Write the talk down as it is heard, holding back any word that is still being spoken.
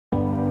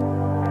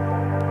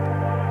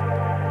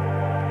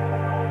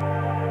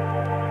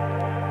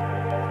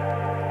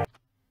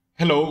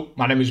Hello,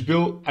 my name is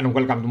Bill and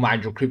welcome to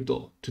Mind Your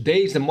Crypto.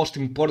 Today is the most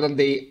important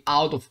day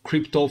out of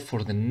crypto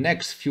for the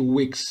next few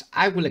weeks.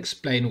 I will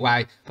explain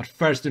why, but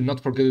first do not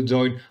forget to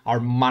join our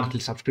monthly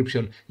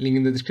subscription. Link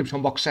in the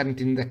description box and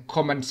in the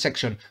comment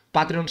section.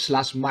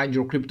 Patreon/Mind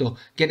Your Crypto.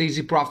 Get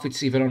easy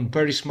profits even on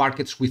bearish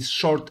markets with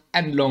short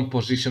and long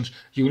positions.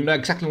 You will know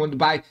exactly when to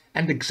buy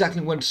and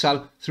exactly when to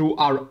sell through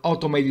our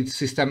automated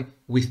system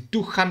with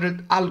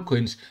 200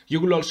 altcoins. You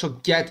will also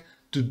get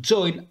to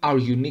join our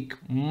unique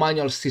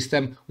manual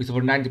system with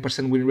over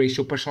 90% win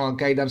ratio, personal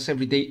guidance,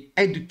 everyday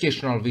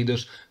educational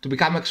videos to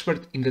become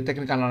expert in the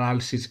technical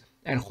analysis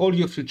and hold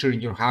your future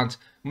in your hands,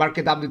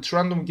 market updates,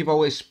 random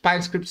giveaways,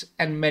 spine scripts,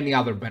 and many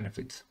other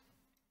benefits.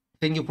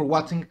 Thank you for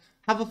watching.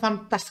 Have a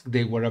fantastic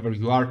day wherever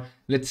you are.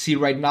 Let's see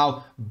right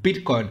now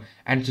Bitcoin.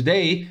 And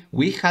today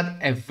we had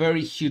a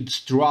very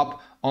huge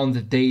drop on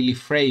the daily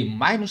frame,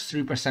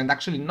 -3%,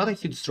 actually not a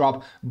huge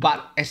drop,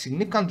 but a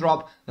significant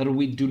drop that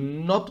we do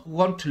not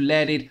want to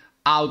let it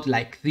out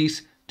like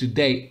this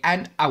today.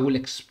 And I will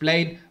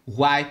explain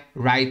why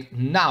right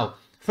now.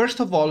 First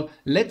of all,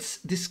 let's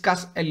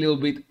discuss a little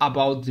bit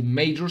about the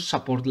major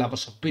support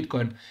levels of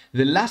Bitcoin.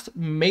 The last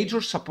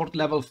major support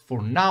level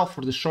for now,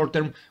 for the short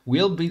term,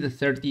 will be the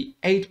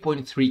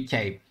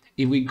 38.3K.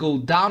 If we go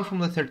down from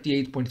the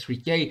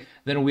 38.3K,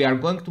 then we are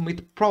going to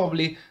meet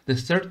probably the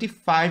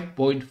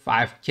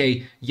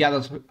 35.5K.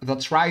 Yeah,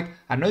 that's right.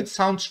 I know it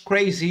sounds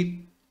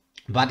crazy,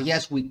 but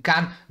yes, we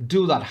can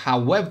do that.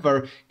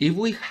 However, if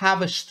we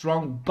have a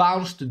strong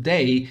bounce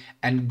today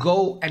and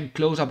go and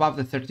close above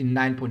the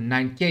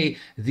 39.9K,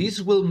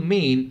 this will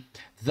mean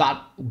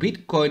that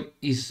Bitcoin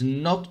is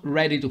not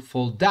ready to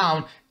fall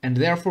down, and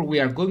therefore we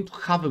are going to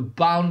have a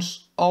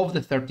bounce of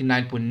the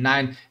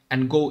 39.9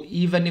 and go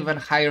even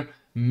higher,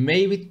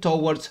 maybe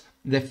towards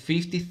the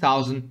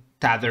 50,000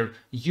 Tether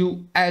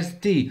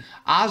USD.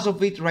 As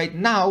of it right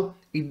now,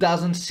 it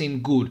doesn't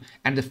seem good,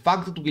 and the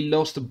fact that we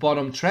lost the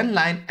bottom trend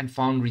line and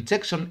found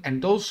rejection,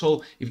 and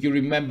also if you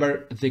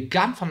remember the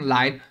Gann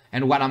line,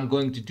 and what I'm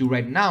going to do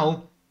right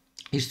now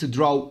is to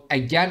draw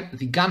again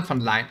the Gann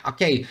line.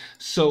 Okay,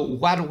 so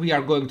what we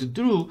are going to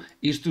do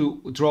is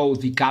to draw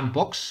the Gann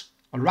box.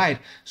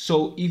 Alright,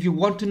 so if you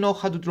want to know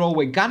how to draw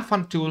a Gann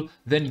tool,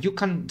 then you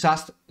can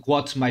just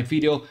watch my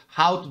video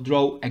how to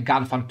draw a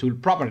Gann tool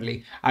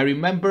properly. I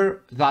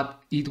remember that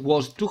it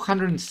was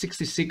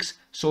 266,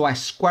 so I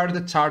squared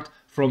the chart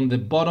from the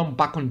bottom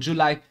back on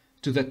July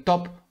to the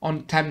top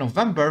on 10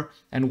 November,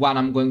 and what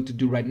I'm going to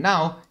do right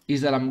now is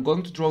that I'm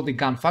going to draw the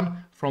Gann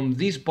from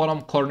this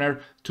bottom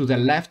corner to the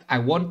left. I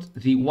want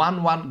the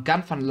 1-1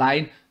 Gann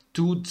line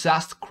to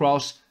just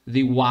cross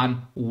the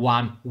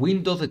 1-1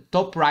 window, the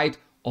top right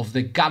of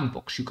the Gann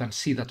box. You can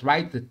see that,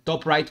 right? The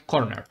top right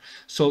corner.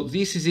 So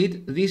this is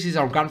it. This is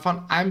our Gann.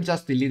 I'm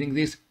just deleting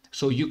this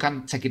so you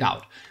can check it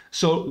out.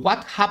 So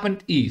what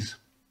happened is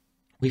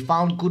we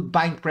found good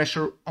buying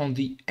pressure on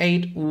the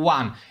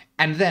 8-1,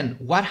 and then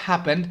what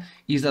happened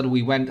is that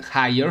we went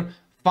higher,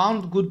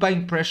 found good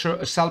buying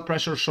pressure, sell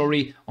pressure,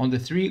 sorry, on the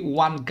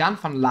 3-1 Gann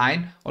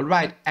line, all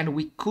right, and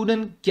we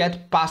couldn't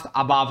get past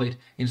above it.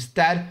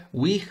 Instead,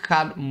 we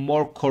had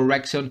more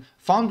correction,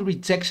 found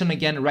rejection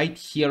again right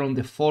here on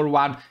the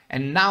 4-1,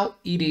 and now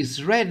it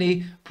is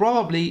ready,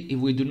 probably if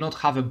we do not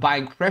have a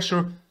buying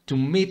pressure, to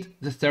meet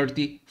the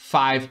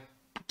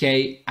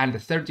 35K and the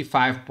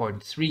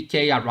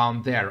 35.3K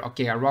around there.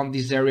 Okay, around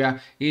this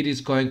area, it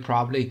is going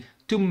probably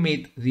to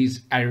meet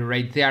this area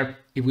right there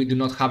if we do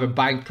not have a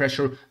buying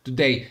pressure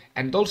today.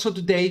 And also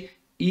today,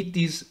 it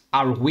is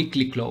our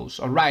weekly close,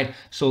 all right?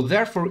 So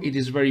therefore, it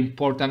is very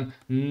important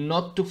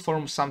not to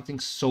form something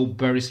so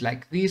bearish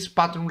like this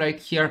pattern right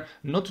here,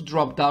 not to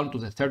drop down to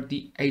the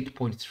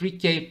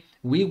 38.3K.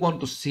 We want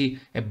to see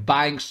a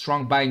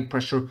strong buying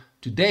pressure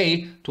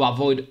today to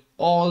avoid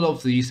all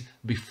of this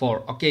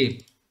before,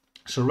 okay?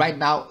 So right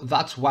now,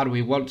 that's what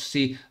we want to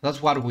see.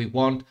 That's what we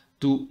want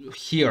to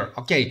hear.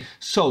 Okay,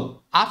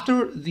 so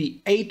after the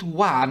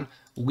 8-1,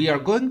 we are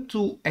going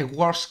to a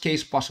worst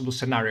case possible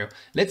scenario.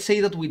 Let's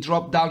say that we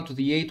drop down to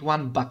the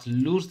 8-1 but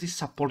lose this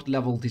support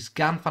level, this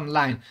Gann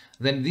line,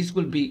 then this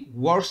will be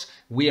worse.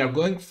 We are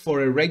going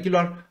for a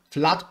regular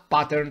flat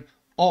pattern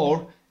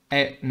or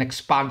an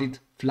expanded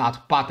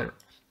flat pattern.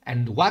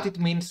 And what it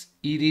means,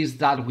 it is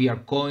that we are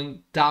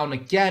going down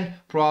again,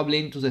 probably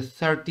into the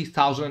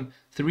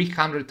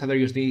 30,300 Tether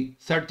USD,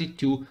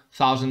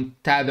 32,000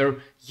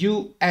 Tether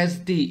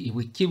USD. If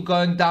we keep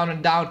going down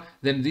and down,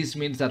 then this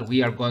means that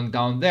we are going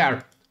down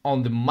there.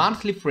 On the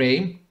monthly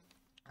frame,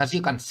 as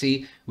you can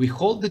see, we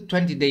hold the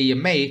 20-day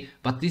EMA,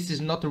 but this is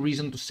not a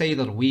reason to say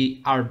that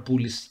we are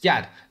bullish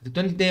yet. The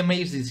 20-day EMA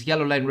is this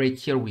yellow line right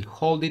here. We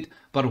hold it,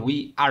 but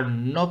we are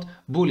not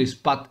bullish.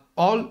 But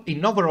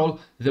overall,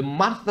 the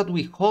month that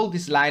we hold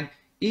this line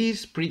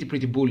is pretty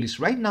bullish.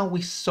 Right now,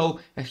 we saw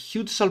a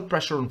huge sell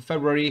pressure on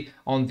February,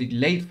 on the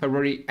late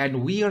February,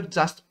 and we are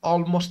just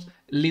almost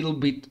a little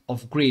bit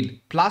of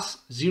green, plus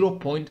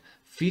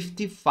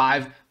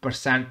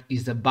 0.55%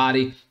 is the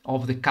body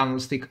of the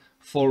candlestick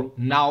for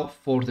now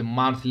for the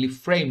monthly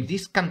frame.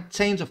 This can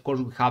change, of course.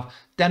 We have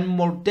 10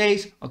 more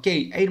days,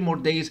 okay, 8 more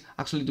days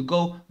actually to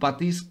go, but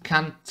this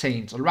can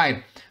change. All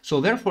right, so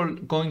therefore,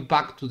 going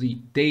back to the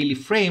daily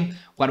frame,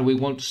 what we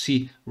want to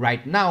see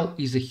right now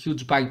is a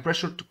huge buying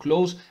pressure to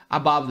close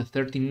above the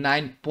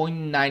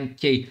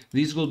 39.9k.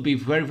 This will be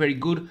very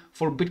good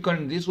for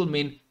Bitcoin. This will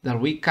mean that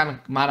we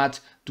can manage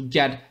to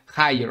get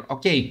higher,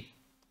 okay.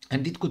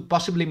 And it could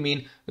possibly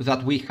mean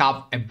that we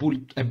have a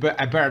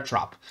bear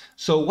trap.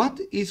 So what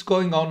is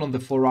going on the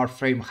 4-hour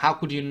frame? How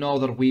could you know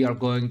that we are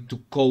going to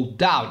go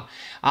down?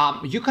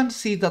 You can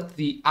see that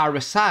the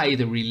RSI,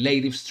 the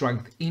Relative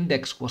Strength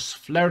Index, was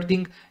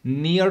flirting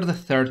near the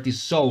 30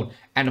 zone.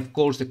 And of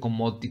course, the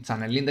Commodity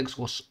Channel Index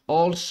was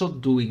also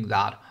doing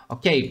that.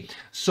 Okay,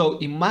 so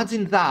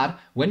imagine that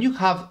when you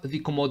have the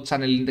Commodity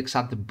Channel Index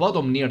at the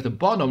bottom, near the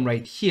bottom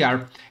right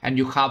here, and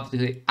you have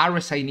the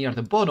RSI near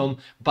the bottom,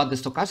 but the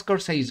stochastic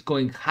RSI is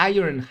going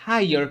higher and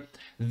higher,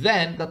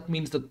 then that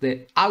means that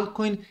the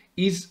altcoin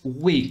is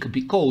weak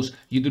because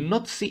you do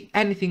not see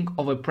anything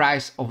of a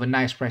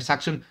nice price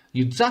action.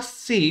 You just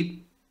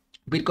see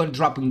Bitcoin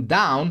dropping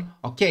down,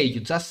 okay, you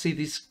just see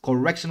this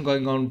correction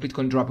going on,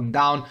 Bitcoin dropping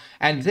down,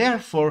 and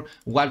therefore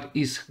what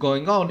is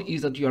going on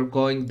is that you are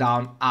going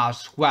down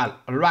as well.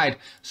 All right,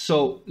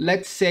 so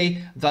let's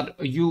say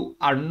that you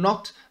are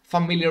not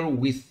familiar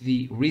with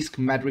the risk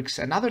metrics.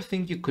 Another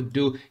thing you could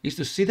do is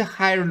to see the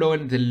higher low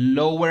and the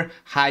lower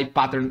high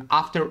pattern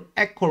after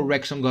a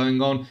correction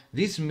going on.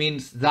 This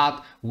means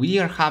that we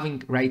are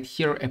having right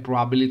here a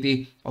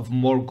probability of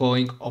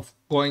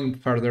going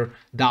further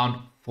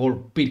down for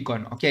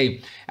Bitcoin.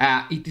 Okay,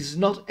 it is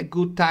not a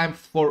good time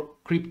for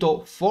crypto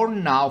for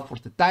now, for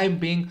the time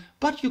being,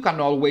 but you can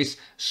always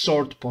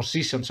short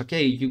positions.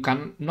 Okay, you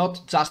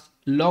cannot just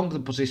long the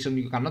position,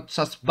 you cannot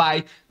just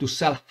buy to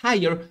sell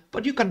higher,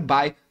 but you can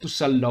buy to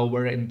sell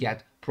lower and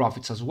get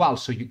profits as well.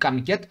 So you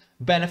can get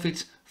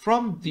benefits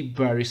from the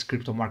bearish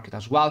crypto market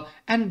as well.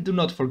 And do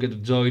not forget to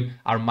join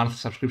our monthly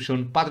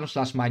subscription,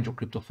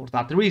 patreon/mindyourcrypto for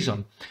that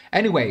reason.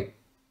 Anyway,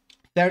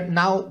 there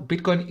now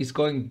Bitcoin is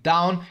going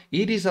down.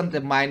 It is on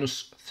the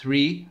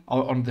 -3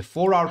 on the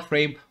 4-hour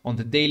frame. On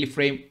the daily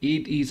frame,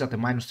 it is at the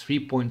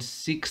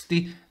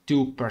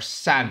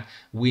 -3.62%.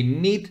 We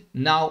need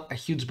now a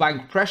huge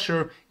buying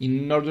pressure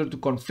in order to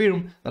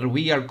confirm that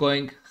we are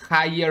going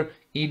higher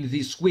in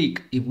this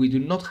week. If we do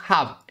not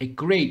have a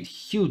great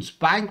huge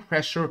buying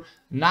pressure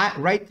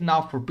right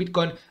now for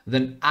Bitcoin,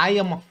 then I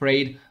am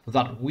afraid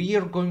that we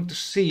are going to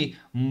see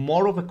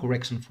more of a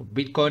correction for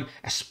Bitcoin,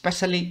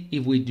 especially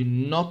if we do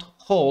not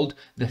hold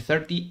the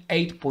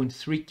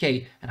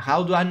 38.3k. And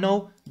how do I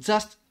know?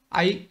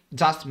 I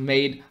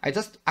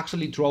just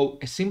actually draw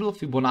a symbol of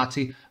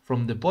Fibonacci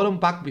from the bottom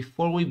back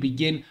before we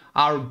begin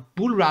our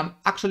bull run,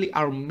 actually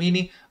our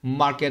mini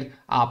market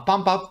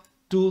pump up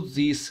to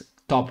this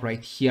top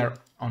right here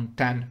on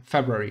 10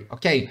 February.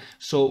 Okay,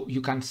 so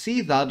you can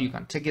see that, you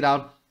can check it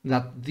out,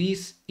 that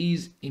this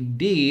is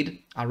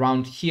indeed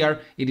around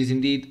here. It is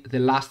indeed the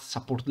last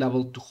support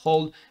level to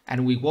hold,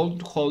 and we want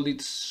to hold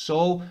it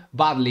so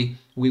badly.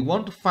 We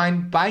want to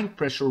find buying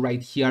pressure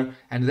right here,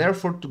 and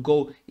therefore to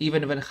go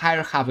even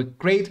higher, have a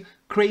great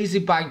crazy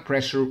buying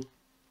pressure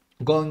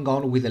going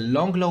on with a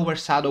long lower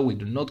shadow. We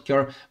do not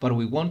care, but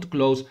we want to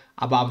close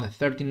above the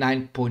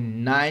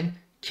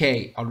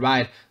 39.9k. all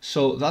right,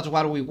 so that's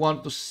what we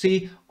want to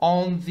see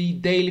on the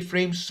daily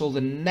frame. So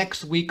the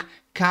next week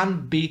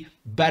can be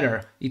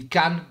better. It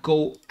can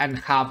go and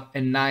have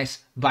a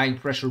nice buying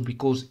pressure,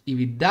 because if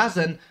it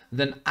doesn't,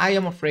 then I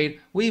am afraid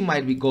we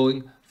might be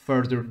going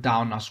further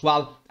down as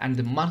well, and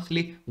the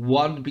monthly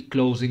won't be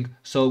closing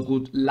so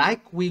good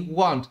like we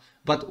want.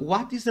 But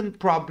what is the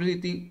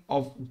probability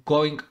of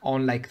going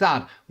on like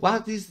that?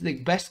 What is the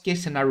best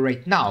case scenario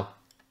right now?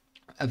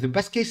 The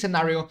best case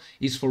scenario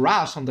is for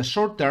us on the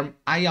short term.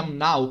 I am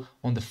now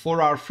on the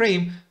 4-hour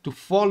frame to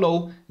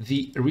follow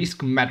the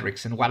risk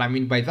metrics. And what I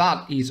mean by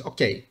that is,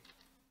 okay,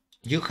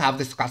 you have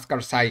the stochastic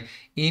RSI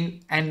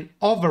in an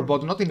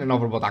overbought, not in an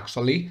overbought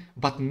actually,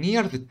 but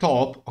near the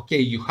top. Okay,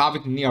 you have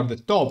it near the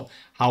top.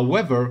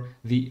 However,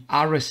 the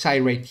RSI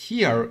right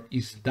here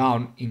is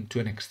down into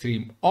an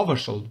extreme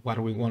oversold. What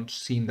we want to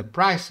see in the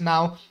price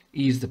now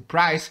is the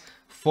price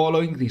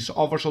following this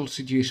oversold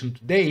situation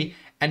today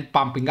and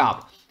pumping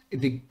up.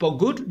 The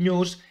good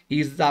news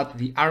is that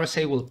the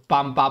RSI will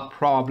pump up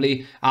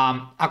probably.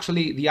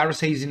 Actually, the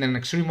RSI is in an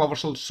extreme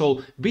oversold,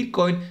 so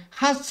Bitcoin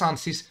has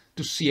chances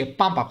to see a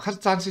pump up, has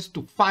chances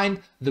to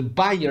find the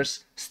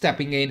buyers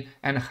stepping in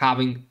and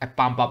having a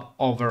pump up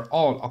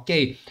overall.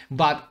 Okay,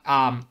 but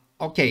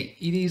okay,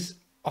 it is,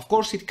 of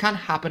course, it can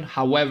happen.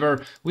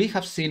 However, we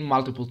have seen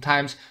multiple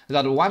times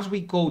that once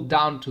we go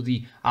down to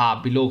the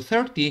below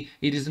 30,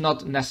 it is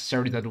not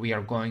necessary that we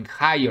are going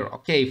higher.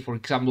 Okay, for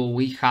example,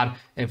 we had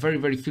a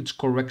very huge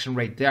correction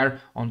right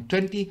there on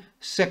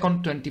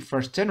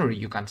 21st January.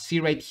 You can see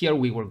right here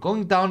we were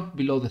going down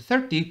below the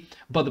 30,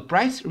 but the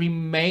price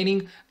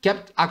remaining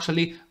kept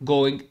actually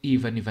going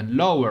even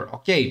lower.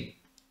 Okay,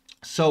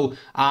 So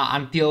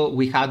until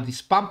we had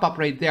this pump up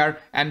right there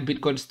and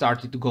Bitcoin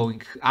started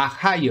going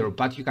higher.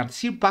 But you can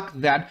see back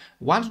then,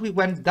 once we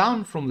went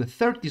down from the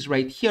 30s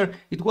right here,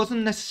 it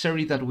wasn't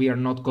necessary that we are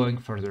not going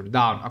further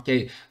down.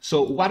 Okay,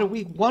 so what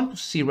we want to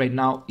see right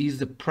now is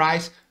the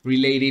price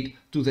related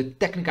to the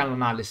technical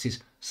analysis.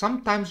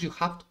 Sometimes you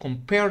have to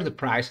compare the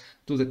price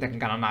to the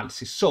technical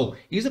analysis. So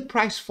is the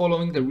price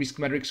following the risk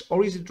metrics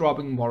or is it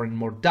dropping more and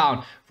more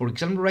down? For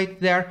example, right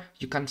there,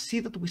 you can see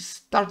that we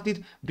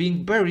started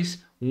being bearish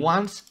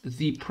once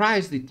the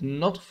price did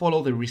not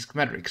follow the risk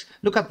metrics.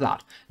 Look at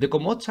that. The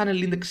commodity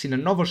channel index in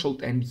an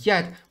oversold, and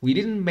yet we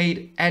didn't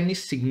make any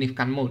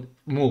significant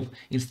move.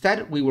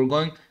 Instead, we were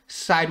going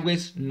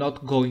sideways,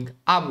 not going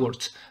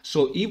upwards.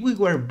 So if we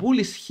were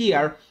bullish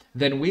here,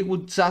 then we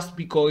would just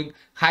be going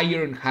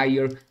higher and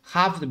higher,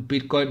 have the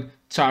Bitcoin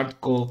chart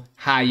go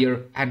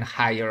higher and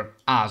higher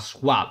as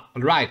well.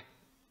 All right.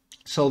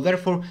 So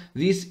therefore,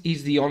 this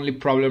is the only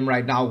problem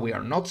right now. We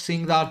are not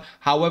seeing that.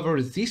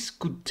 However, this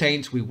could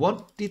change. We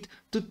want it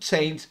to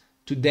change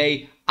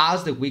today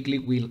as the weekly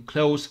will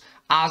close,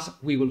 as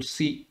we will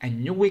see a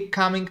new week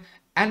coming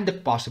and the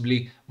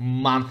possibly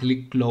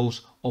monthly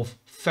close of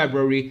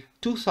February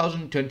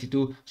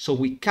 2022. So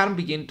we can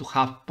begin to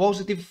have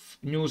positive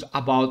news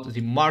about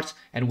the March,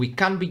 and we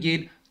can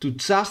begin to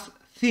just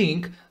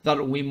think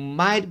that we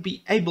might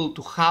be able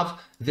to have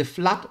the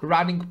flat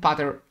running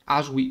pattern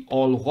as we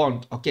all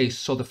want. Okay,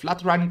 so the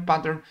flat running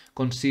pattern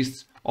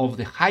consists of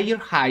the higher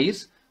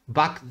highs.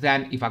 Back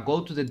then, if I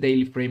go to the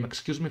daily frame,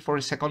 excuse me for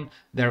a second,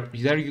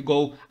 there you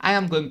go. I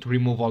am going to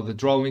remove all the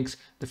drawings.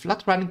 The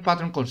flat running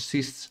pattern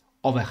consists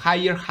of a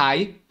higher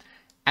high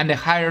and a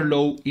higher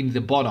low in the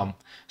bottom.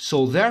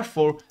 So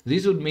therefore,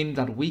 this would mean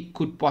that we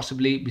could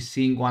possibly be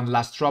seeing one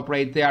last drop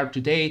right there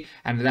today,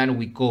 and then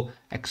we go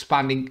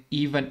expanding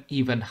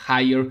even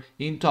higher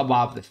into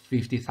above the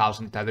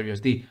 50,000 Tether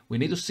USD. We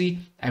need to see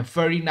a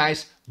very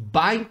nice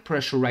buying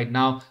pressure right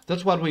now.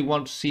 That's what we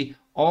want to see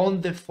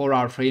on the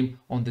 4-hour frame,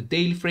 on the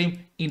daily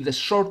frame, in the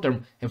short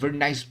term, a very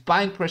nice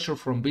buying pressure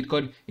from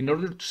Bitcoin in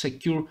order to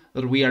secure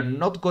that we are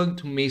not going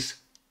to miss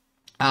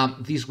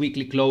this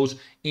weekly close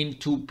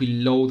into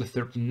below the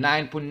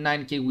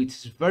 39.9k, which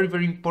is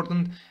very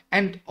important.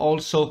 And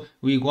also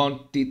we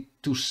wanted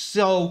to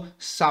show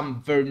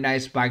some very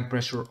nice buying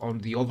pressure on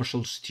the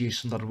oversold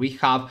situation that we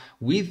have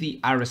with the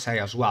RSI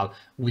as well.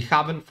 We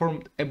haven't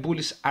formed a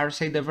bullish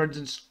RSI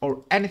divergence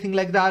or anything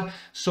like that,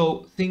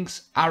 so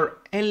things are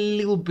a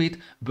little bit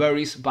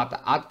bearish, but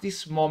at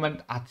this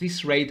moment, at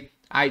this rate,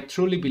 I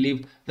truly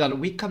believe that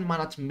we can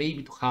manage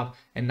maybe to have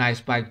a nice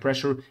buying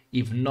pressure.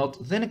 If not,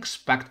 then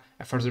expect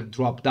a further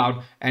drop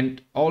down, and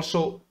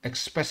also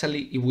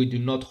especially if we do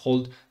not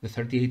hold the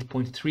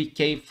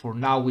 38.3k for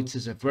now, which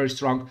is a very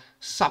strong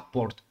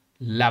support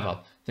level.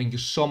 Thank you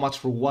so much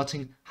for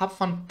watching. Have a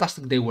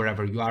fantastic day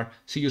wherever you are.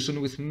 See you soon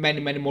with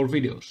many more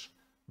videos.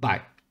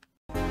 Bye.